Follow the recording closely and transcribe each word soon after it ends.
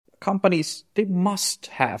companies, they must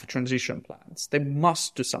have transition plans. They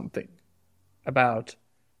must do something about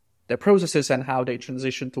their processes and how they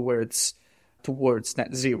transition towards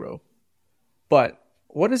net zero. But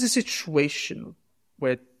what is the situation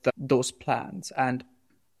with those plans? And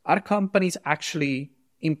are companies actually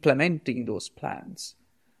implementing those plans?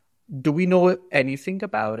 Do we know anything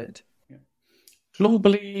about it?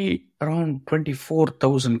 Globally, around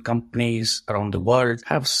 24,000 companies around the world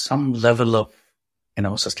have some level of,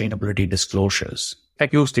 sustainability disclosures. I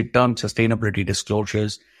use the term sustainability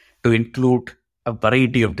disclosures to include a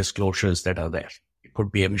variety of disclosures that are there. It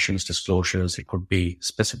could be emissions disclosures. It could be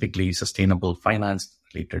specifically sustainable finance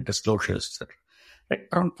related disclosures, etc. Right?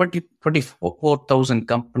 Around 24,000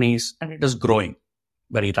 companies, and it is growing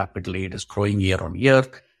very rapidly. It is growing year on year.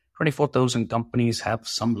 24,000 companies have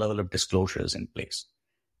some level of disclosures in place.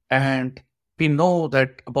 And we know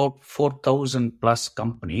that about 4,000 plus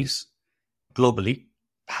companies globally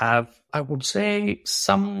have, I would say,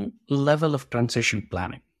 some level of transition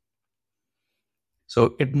planning.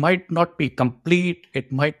 So it might not be complete,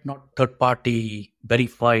 it might not third-party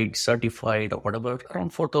verified, certified, or whatever.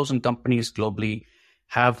 Around 4,000 companies globally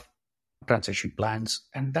have transition plans.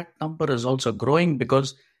 And that number is also growing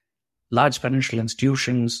because large financial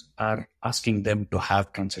institutions are asking them to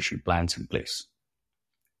have transition plans in place.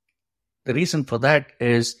 The reason for that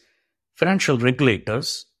is financial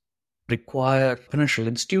regulators require financial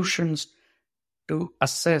institutions to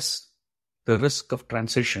assess the risk of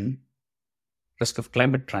transition, risk of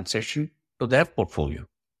climate transition to their portfolio.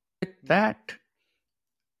 With that,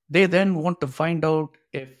 they then want to find out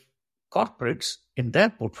if corporates in their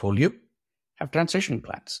portfolio have transition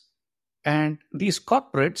plans. And these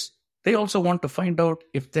corporates, they also want to find out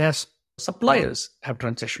if their suppliers have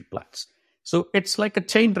transition plans. So it's like a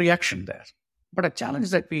chain reaction there. But a challenge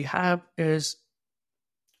that we have is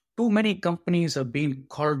too many companies are being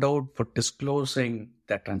called out for disclosing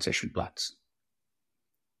their transition plans.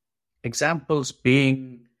 Examples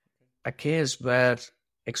being a case where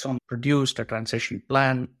Exxon produced a transition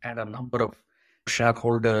plan and a number of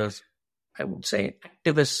shareholders, I would say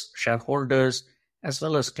activist shareholders, as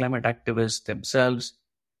well as climate activists themselves,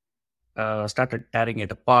 started tearing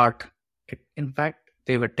it apart. In fact,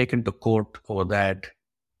 they were taken to court over that,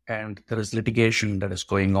 and there is litigation that is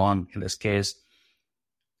going on in this case.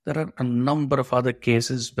 There are a number of other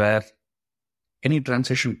cases where any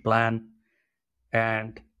transition plan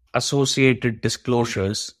and associated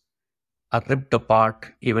disclosures are ripped apart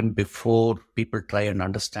even before people try and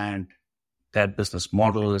understand their business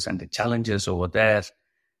models and the challenges over there,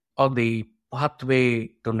 or the pathway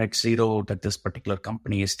to net zero that this particular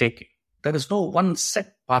company is taking. There is no one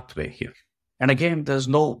set pathway here. And again, there's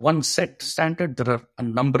no one set standard. There are a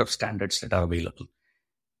number of standards that are available.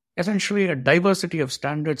 Essentially, a diversity of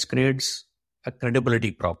standards creates a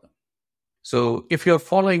credibility problem. So if you're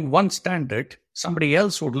following one standard, somebody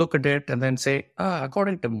else would look at it and then say,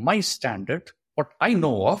 according to my standard, what I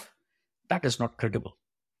know of, that is not credible.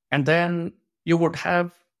 And then you would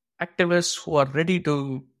have activists who are ready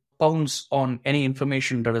to pounce on any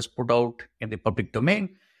information that is put out in the public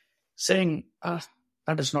domain, saying,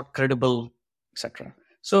 that is not credible, etc.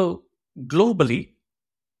 So globally,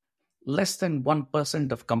 less than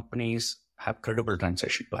 1% of companies have credible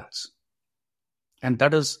transition plans. And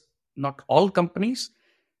that is not all companies.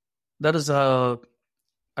 There is a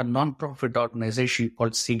non-profit organization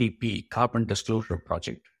called CDP, Carbon Disclosure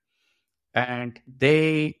Project. And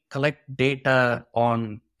they collect data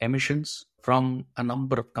on emissions from a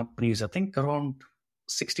number of companies. I think around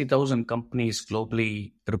 60,000 companies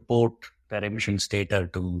globally report their emissions data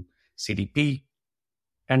to CDP.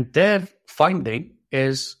 And their finding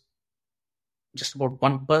is just about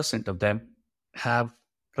 1% of them have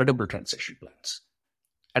credible transition plans.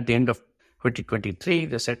 At the end of 2023,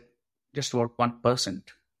 they said just about 1%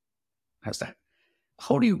 has that.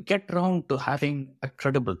 How do you get around to having a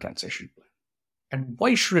credible transition plan? And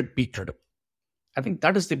why should it be credible? I think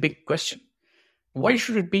that is the big question. Why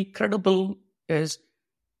should it be credible is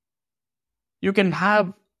you can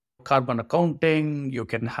have carbon accounting, you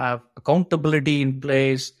can have accountability in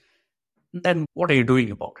place. Then what are you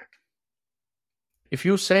doing about it? If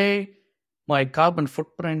you say my carbon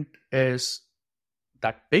footprint is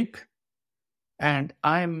that big and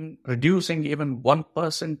I'm reducing even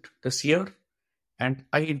 1% this year, and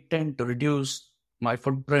I intend to reduce my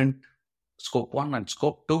footprint, scope 1 and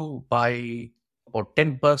scope 2, by about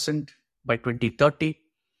 10% by 2030,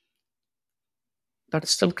 that is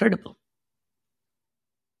still credible.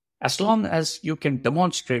 As long as you can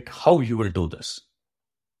demonstrate how you will do this.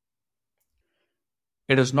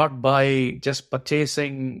 It is not by just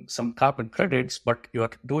purchasing some carbon credits, but you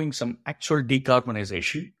are doing some actual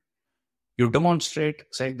decarbonization You demonstrate,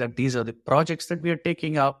 saying that these are the projects that we are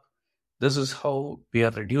taking up. This is how we are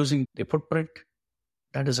reducing the footprint.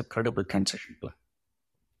 That is a credible transition plan.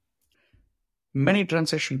 Many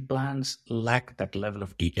transition plans lack that level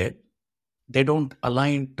of detail. They don't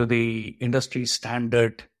align to the industry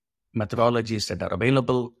standard methodologies that are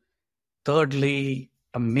available. Thirdly,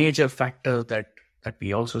 a major factor that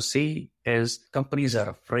we also see is companies are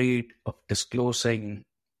afraid of disclosing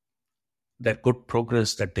their good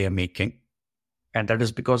progress that they are making. And that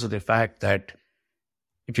is because of the fact that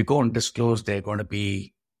if you go and disclose, they're going to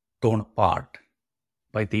be torn apart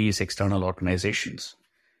by these external organizations.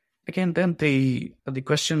 Again, then the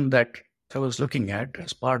question that I was looking at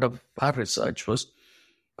as part of our research was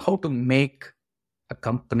how to get a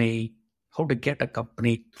company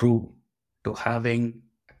through to having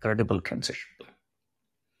a credible transition plan.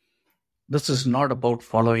 This is not about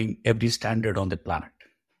following every standard on the planet.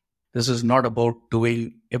 This is not about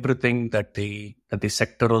doing everything that the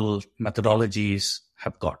sectoral methodologies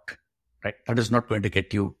have got, right? That is not going to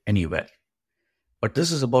get you anywhere. But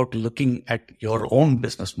this is about looking at your own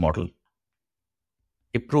business model,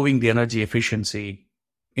 improving the energy efficiency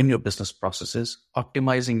in your business processes,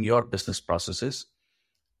 optimizing your business processes,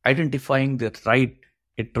 identifying the right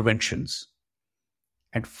interventions,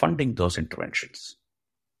 and funding those interventions.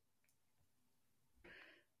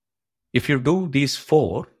 If you do these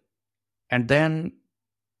four, and then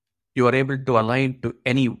you are able to align to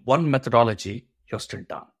any one methodology, you're still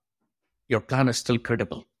done. Your plan is still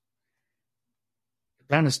credible.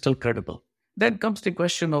 Then comes the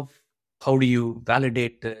question of how do you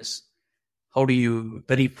validate this? How do you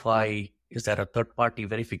verify? Is there a third-party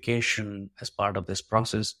verification as part of this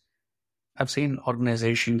process? I've seen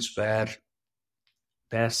organizations where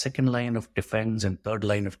their second line of defense and third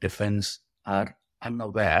line of defense are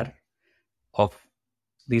unaware of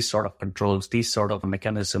these sort of controls, these sort of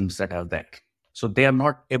mechanisms that are there. So they are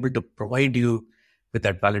not able to provide you with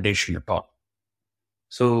that validation at all.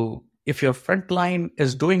 So if your front line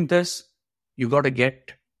is doing this, you got to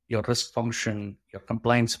get your risk function, your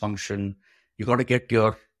compliance function, you got to get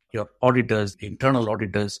your auditors, the internal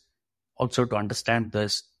auditors, also to understand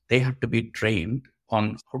this. They have to be trained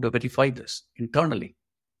on how to verify this internally,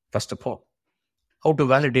 first of all. How to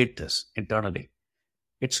validate this internally.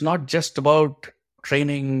 It's not just about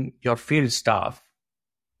training your field staff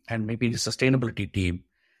and maybe the sustainability team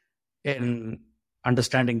in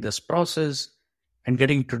understanding this process and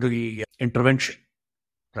getting to the intervention,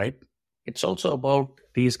 right? It's also about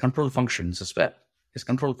these control functions as well. These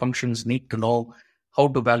control functions need to know how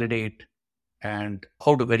to validate and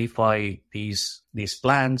how to verify these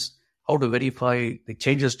plans, how to verify the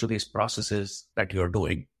changes to these processes that you're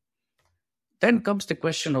doing. Then comes the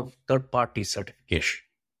question of third-party certification.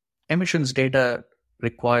 Emissions data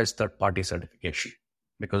requires third-party certification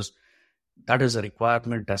because that is a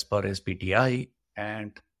requirement as per SBTi,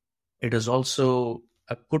 and it is also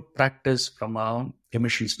a good practice from an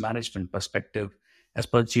emissions management perspective. As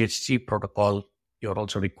per GHG protocol, you're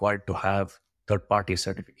also required to have third-party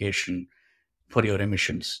certification for your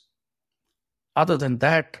emissions. Other than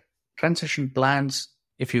that, transition plans,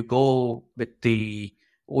 if you go with the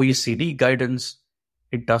OECD guidance,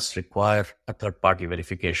 it does require a third-party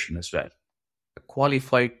verification as well. A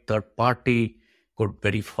qualified third party could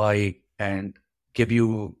verify and give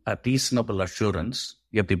you a reasonable assurance,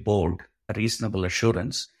 give the board a reasonable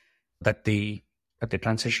assurance that the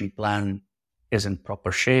transition plan is in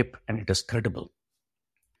proper shape and it is credible.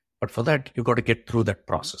 But for that, you got to get through that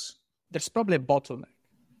process. There's probably a bottleneck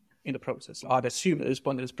in the process. I'd assume at this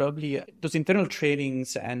point there's probably those internal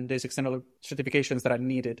trainings and these external certifications that are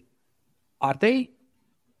needed. Are they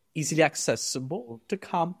easily accessible to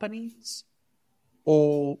companies?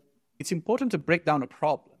 Or it's important to break down a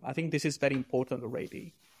problem. I think this is very important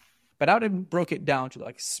already. But how do we break it down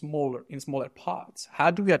to smaller parts?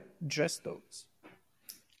 How do we address those?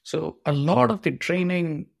 So a lot of the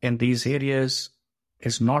training in these areas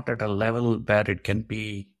is not at a level where it can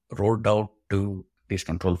be rolled out to these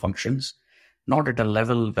control functions, not at a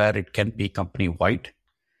level where it can be company-wide.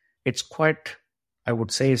 It's quite, I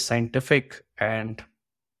would say, scientific, and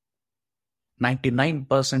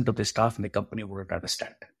 99% of the staff in the company wouldn't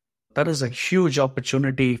understand. That is a huge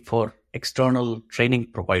opportunity for external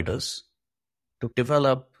training providers to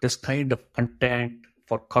develop this kind of content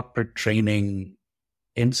for corporate training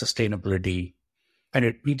in sustainability. And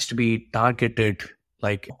it needs to be targeted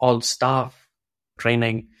like all staff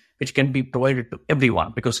training, which can be provided to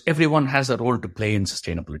everyone because everyone has a role to play in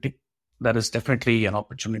sustainability. That is definitely an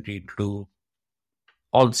opportunity to do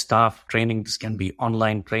all staff training. This can be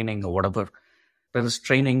online training or whatever. There is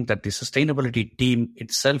training that the sustainability team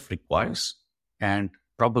itself requires, and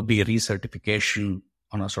probably recertification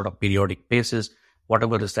on a sort of periodic basis,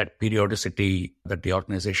 whatever is that periodicity that the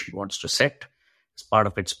organization wants to set as part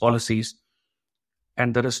of its policies.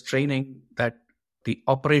 And there is training that the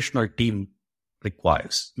operational team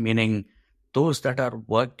requires, meaning those that are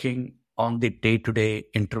working on the day-to-day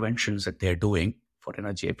interventions that they're doing for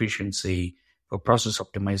energy efficiency, for process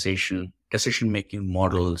optimization, decision-making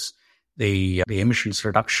models, the emissions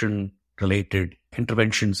reduction related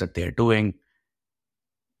interventions that they're doing,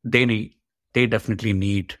 they definitely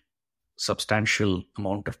need substantial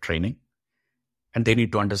amount of training, and they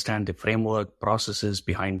need to understand the framework processes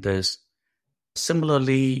behind this.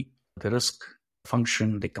 Similarly, the risk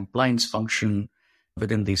function, the compliance function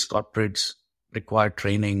within these corporates require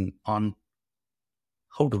training on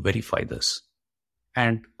how to verify this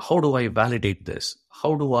and how do I validate this?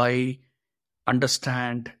 How do I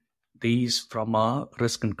understand these from a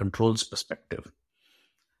risk and controls perspective?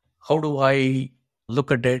 How do I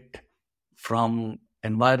look at it from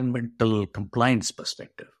environmental compliance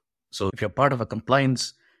perspective? So if you're part of a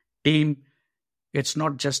compliance team, it's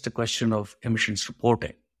not just a question of emissions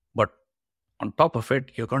reporting, but on top of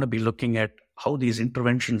it, you're going to be looking at how these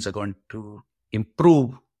interventions are going to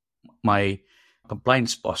improve my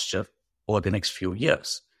compliance posture over the next few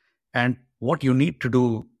years. And what you need to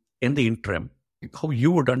do in the interim, how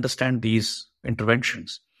you would understand these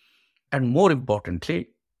interventions. And more importantly,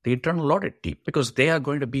 the internal audit team, because they are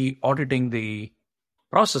going to be auditing the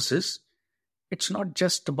processes. It's not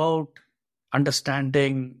just about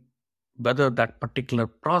understanding whether that particular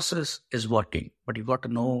process is working, but you've got to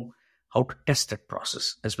know how to test that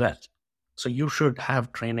process as well. So you should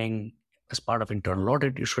have training as part of internal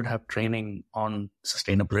audit. You should have training on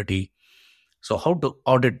sustainability. So how to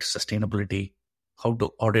audit sustainability, how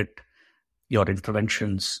to audit your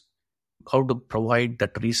interventions, how to provide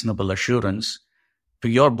that reasonable assurance to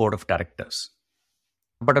your board of directors.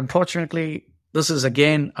 But unfortunately, this is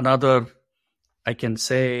again another, I can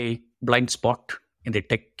say, blind spot in the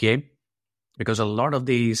tech game, because a lot of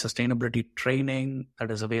the sustainability training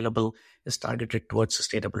that is available is targeted towards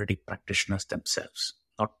sustainability practitioners themselves,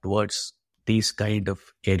 not towards these kind of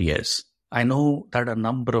areas. I know that a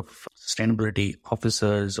number of sustainability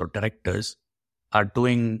officers or directors are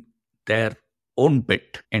doing their own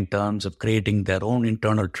bit in terms of creating their own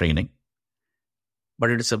internal training, but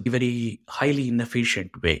it is a very highly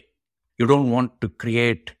inefficient way. You don't want to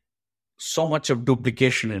create so much of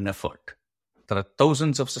duplication in effort. There are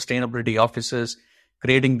thousands of sustainability officers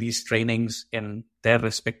creating these trainings in their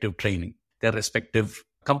respective training, their respective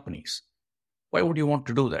companies. Why would you want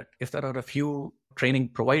to do that? If there are a few training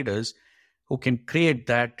providers who can create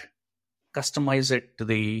that, customize it to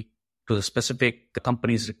the specific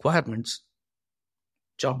company's requirements,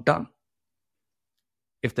 job done.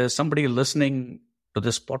 If there's somebody listening to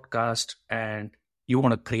this podcast and you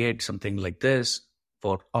want to create something like this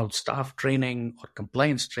for all staff training or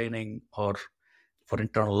compliance training or for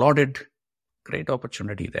internal audit, great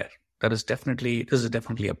opportunity there. This is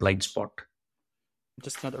definitely a blind spot.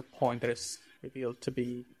 Just another point that is revealed to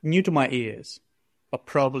be new to my ears, but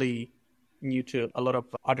probably new to a lot of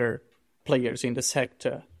other players in the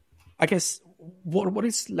sector. I guess what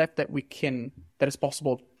is left that is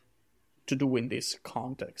possible to do in this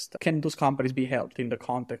context? Can those companies be helped in the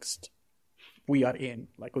context we are in,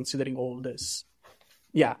 like considering all this?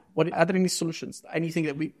 Yeah. Are there any solutions?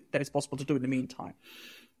 Anything that is possible to do in the meantime?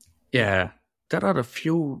 Yeah, there are a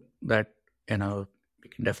few that we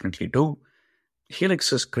can definitely do.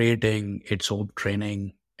 Helix is creating its own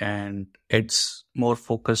training, and it's more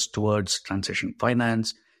focused towards transition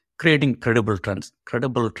finance, creating credible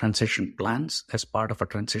transition plans as part of a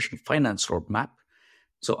transition finance roadmap.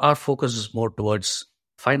 So our focus is more towards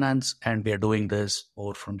finance, and we are doing this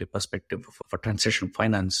more from the perspective of a transition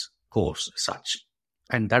finance course as such.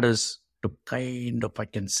 And that is to kind of, I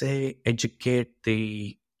can say, educate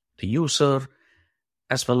the user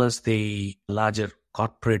as well as the larger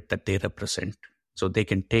corporate that they represent. So they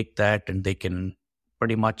can take that and they can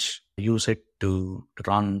pretty much use it to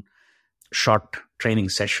run short training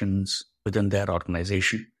sessions within their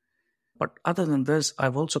organization. But other than this,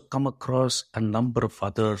 I've also come across a number of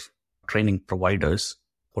other training providers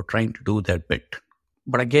who are trying to do their bit.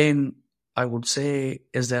 But again, I would say,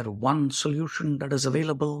 is there one solution that is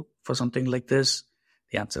available for something like this?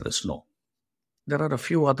 The answer is no. There are a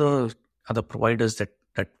few other providers that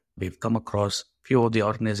we've come across, few of the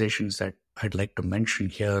organizations that I'd like to mention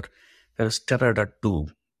here. There's Teradata 2.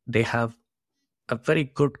 They have a very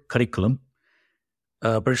good curriculum,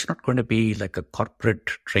 but it's not going to be like a corporate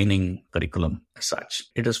training curriculum as such.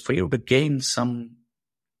 It is for you to gain some,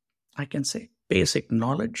 I can say, basic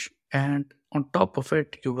knowledge. And on top of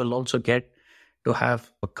it, you will also get to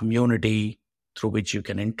have a community through which you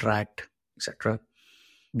can interact, etc.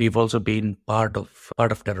 We've also been part of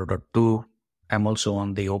Terra.2. I'm also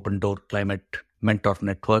on the Open Door Climate Mentor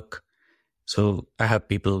Network. So I have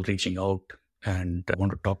people reaching out and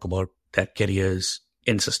want to talk about their careers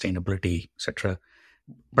in sustainability, etc.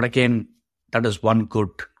 But again, that is one good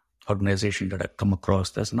organization that I've come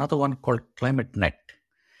across. There's another one called ClimateNet.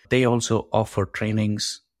 They also offer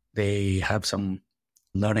trainings. They have some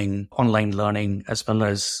learning, online learning, as well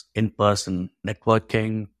as in-person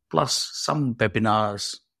networking, plus some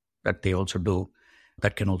webinars that they also do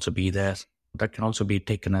that can also be there. That can also be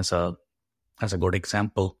taken as a good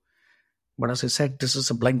example. But as I said, this is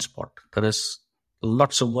a blind spot. There is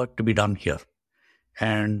lots of work to be done here.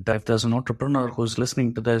 And if there's an entrepreneur who's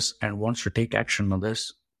listening to this and wants to take action on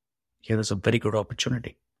this, here is a very good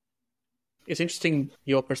opportunity. It's interesting,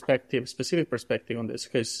 your perspective, specific perspective on this,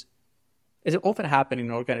 because it often happens in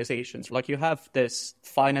organizations. Like you have this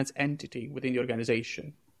finance entity within the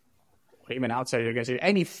organization, or even outside the organization,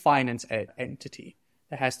 any finance entity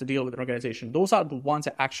that has to deal with an organization. Those are the ones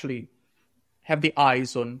that actually have the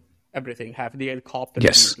eyes on everything, have the helicopter view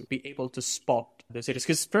to be able to spot the cities.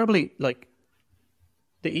 Because probably like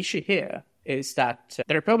the issue here is that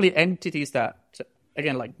there are probably entities that,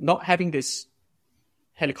 again, like not having this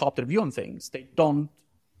helicopter view on things, they don't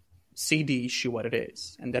see the issue what it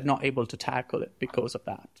is, and they're not able to tackle it because of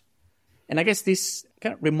that. And I guess this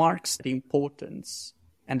kind of remarks the importance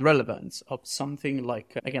and relevance of something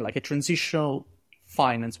like, again, like a transitional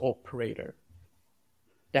finance operator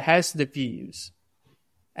that has the views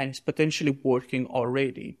and is potentially working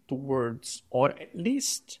already towards, or at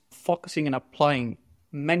least focusing and applying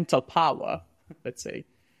mental power, let's say,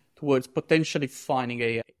 towards potentially finding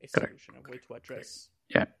a solution, a way to address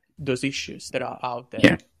those issues that are out there.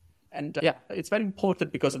 Yeah. And it's very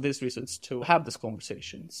important because of these reasons to have these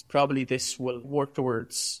conversations. Probably this will work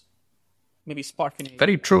towards maybe sparking.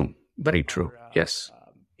 Very true. Yes.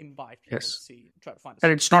 Invite people to see, try to find.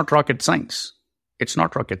 And it's not rocket science.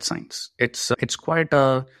 It's quite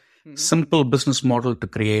a simple business model to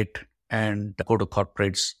create and go to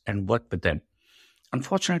corporates and work with them.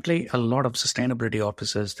 Unfortunately, a lot of sustainability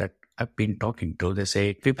officers that I've been talking to, they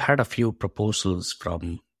say, we've had a few proposals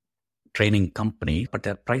from training company, but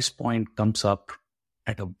their price point comes up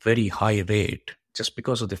at a very high rate just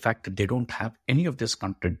because of the fact that they don't have any of this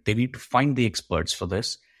content. They need to find the experts for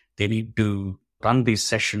this. They need to run these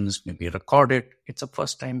sessions, maybe record it. It's a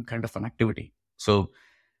first time kind of an activity. So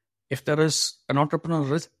if there is an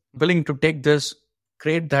entrepreneur willing to take this,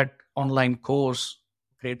 create that online course,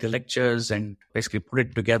 create the lectures and basically put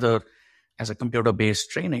it together as a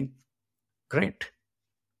computer-based training, great.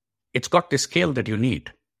 It's got the scale that you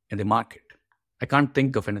need in the market. I can't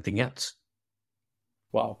think of anything else.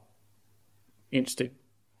 Wow. Interesting.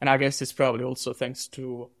 And I guess it's probably also thanks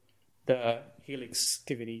to the Helix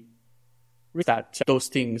activity that those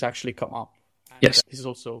things actually come up. And yes. This is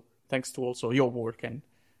also thanks to also your work and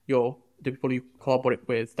the people you collaborate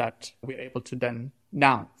with that we're able to then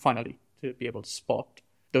now finally to be able to spot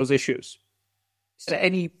those issues. Is there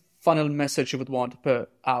any final message you would want to put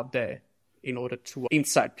out there in order to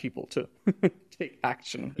incite people to take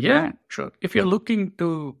action? Yeah, sure. If you're looking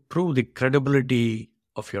to prove the credibility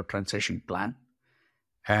of your transition plan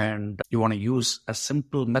and you want to use a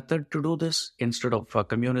simple method to do this instead of a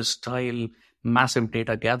communist-style massive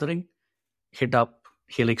data gathering, hit up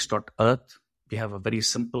helix.earth. We have a very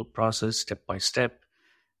simple process, step by step,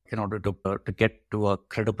 in order to get to a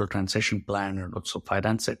credible transition plan and also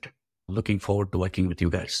finance it. Looking forward to working with you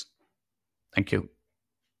guys. Thank you.